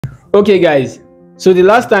Okay guys, so the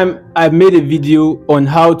last time I made a video on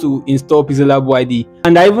how to install Pixellab YD,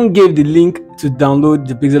 and I even gave the link to download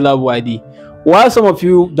the Pixellab YD. While some of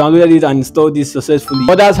you downloaded it and installed it successfully,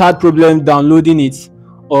 others had problems downloading it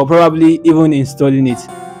or probably even installing it.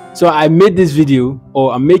 So I made this video,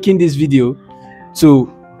 or I'm making this video to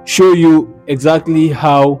show you exactly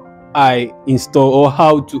how I install or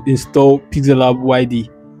how to install Pixellab YD.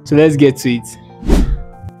 So let's get to it.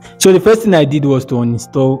 So the first thing I did was to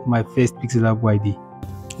uninstall my first Pixellab YD.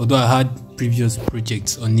 Although I had previous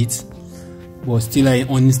projects on it, but still I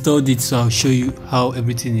uninstalled it, so I'll show you how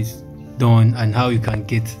everything is done and how you can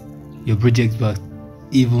get your project back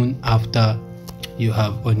even after you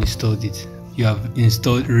have uninstalled it. You have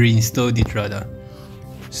reinstalled it rather.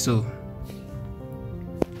 So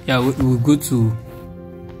yeah, we'll go to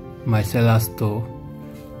my seller store.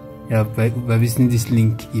 Yeah, by visiting this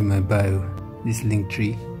link in my bio, this link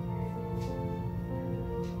tree.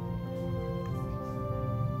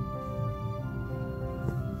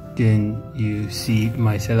 Then you see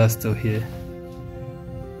my seller store here.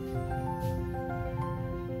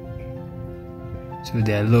 So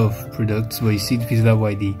there are a lot of products, but you see the Pixellab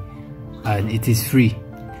YD and it is free.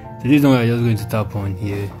 So this is one we're just going to tap on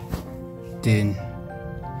here. Then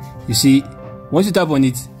you see, once you tap on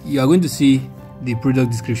it, you are going to see the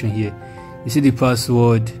product description here. You see the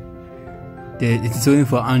password. It is only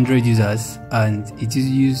for Android users, and it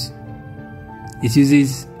uses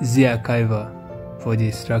Z Archiver for the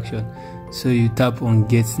extraction. So you tap on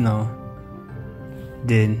Get Now,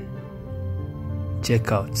 then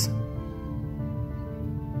Checkout.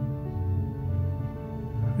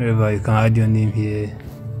 Wherever you can add your name here,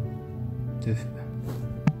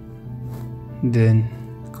 then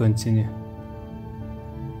continue.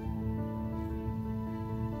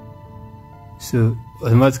 So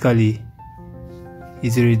automatically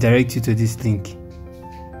it will redirect you to this link.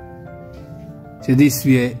 So this is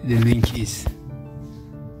where the link is.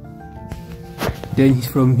 Then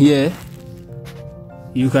from here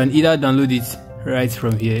you can either download it right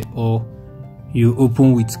from here, or you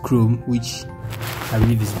open with Chrome, which I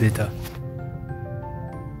believe is better.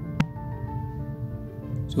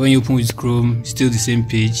 So when you open with Chrome, still the same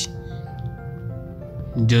page,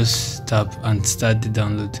 just tap and start the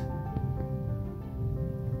download.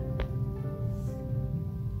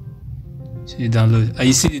 So you download, and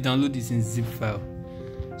you see the download is in zip file.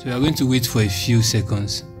 So we are going to wait for a few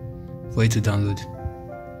seconds for it to download.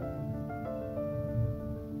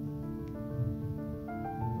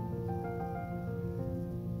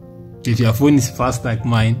 If your phone is fast like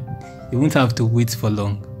mine, you won't have to wait for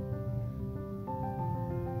long.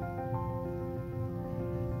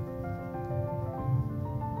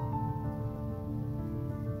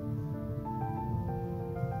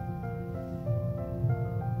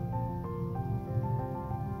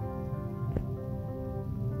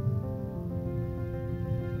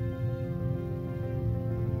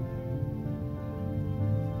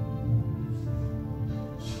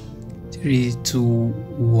 Three, two,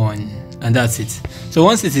 one, and that's it. So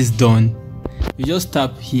once it is done, you just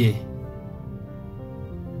tap here.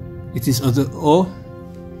 It is auto, or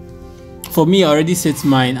for me I already set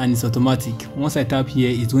mine and it's automatic. Once I tap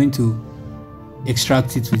here, it's going to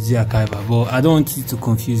extract it with Z Archiver, but I don't want it to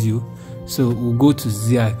confuse you, so we'll go to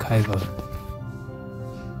Z Archiver.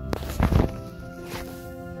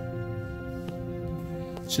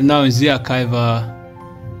 So now in Z Archiver,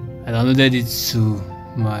 I downloaded it to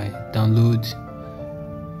my download.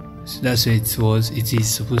 So that's where it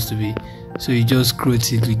is supposed to be. So you just scroll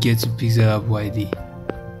till we get to Pixellab YD.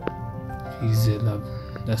 Pixellab,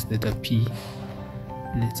 that's letter P,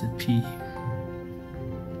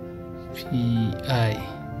 P-I.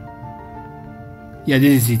 Yeah,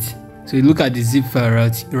 this is it. So you look at the zip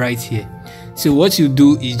file right here. So what you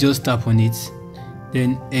do is just tap on it,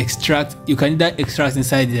 then extract. You can either extract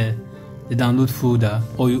inside the download folder,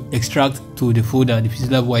 or you extract to the folder, the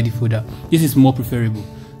Pixellab YD folder. This is more preferable.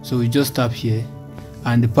 So you just tap here,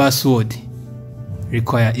 and the password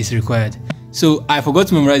is required. So I forgot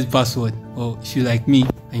to memorize the password, or if you like me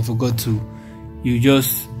and you forgot to, you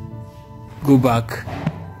just go back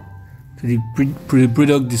to the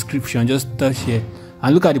product description, just touch here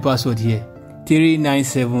and look at the password here,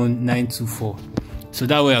 397924. So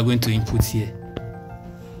that way I'm going to input here.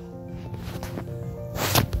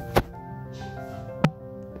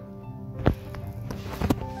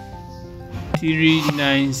 Three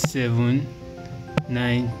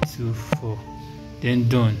 97924, then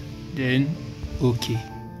done, then okay.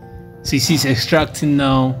 So you see it's extracting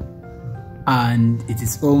now, and it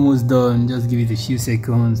is almost done. Just give it a few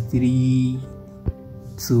seconds. 3,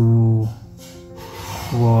 2,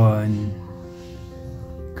 1.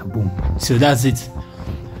 Kaboom. So that's it.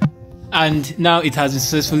 And now it has been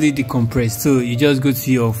successfully decompressed. So you just go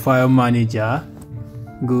to your file manager,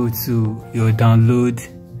 go to your download,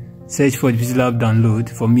 search for the Pixellab download.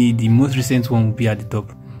 For me, the most recent one will be at the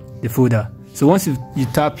top, the folder. So once you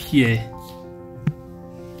tap here,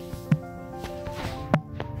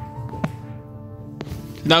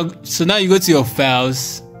 now you go to your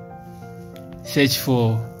files, search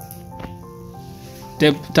for,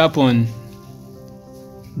 tap on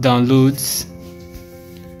downloads.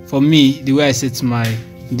 For me, the way I set my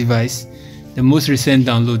device, the most recent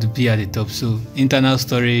download will be at the top. So internal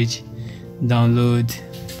storage, download,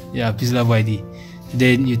 yeah, Pixellab YD.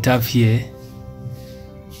 Then you tap here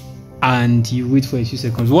and you wait for a few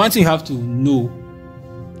seconds. One thing you have to know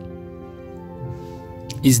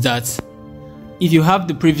is that if you have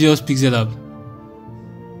the previous Pixellab,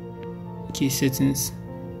 okay, settings.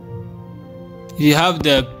 If you have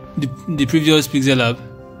the previous Pixellab,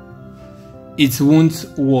 it won't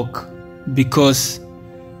work because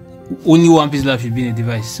only one Pixellab should be in a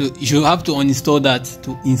device. So you should have to uninstall that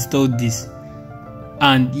to install this.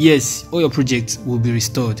 And yes, all your projects will be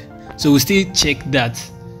restored. So we'll still check that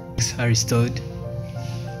are restored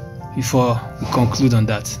before we conclude on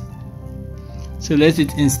that. So let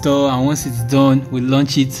it install, and once it's done, we'll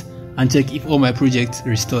launch it and check if all my projects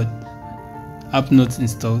restored. App not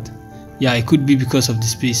installed. Yeah, it could be because of the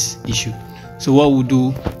space issue. So what we'll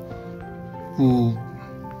do, we'll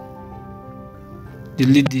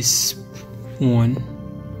delete this one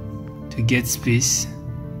to get space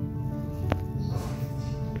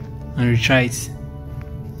and retry it.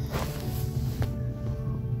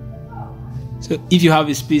 So if you have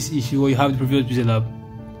a space issue or you have the previous Pixellab,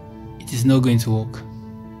 it is not going to work.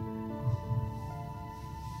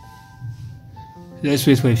 Let's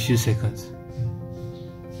wait for a few seconds.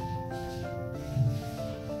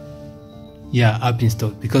 Yeah, app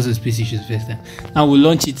installed because of space issues first time. Now we'll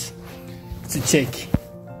launch it to check.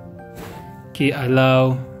 Okay,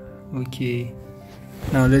 allow. Okay.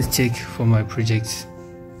 Now let's check for my project.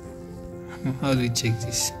 How do we check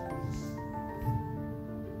this?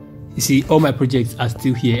 You see, all my projects are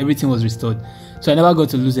still here. Everything was restored. So I never got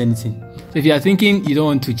to lose anything. So if you are thinking you don't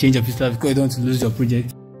want to change your Pixellab because you don't want to lose your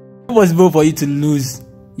project, it's possible for you to lose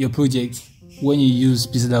your project when you use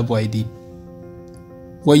Pixellab YD.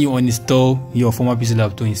 When you uninstall your former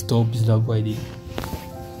Pixellab to install Pixellab YD.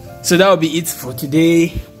 So that will be it for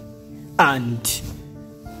today. And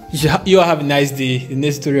you all have a nice day. The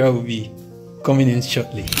next tutorial will be coming in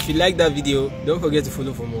shortly. If you like that video, don't forget to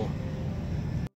follow for more.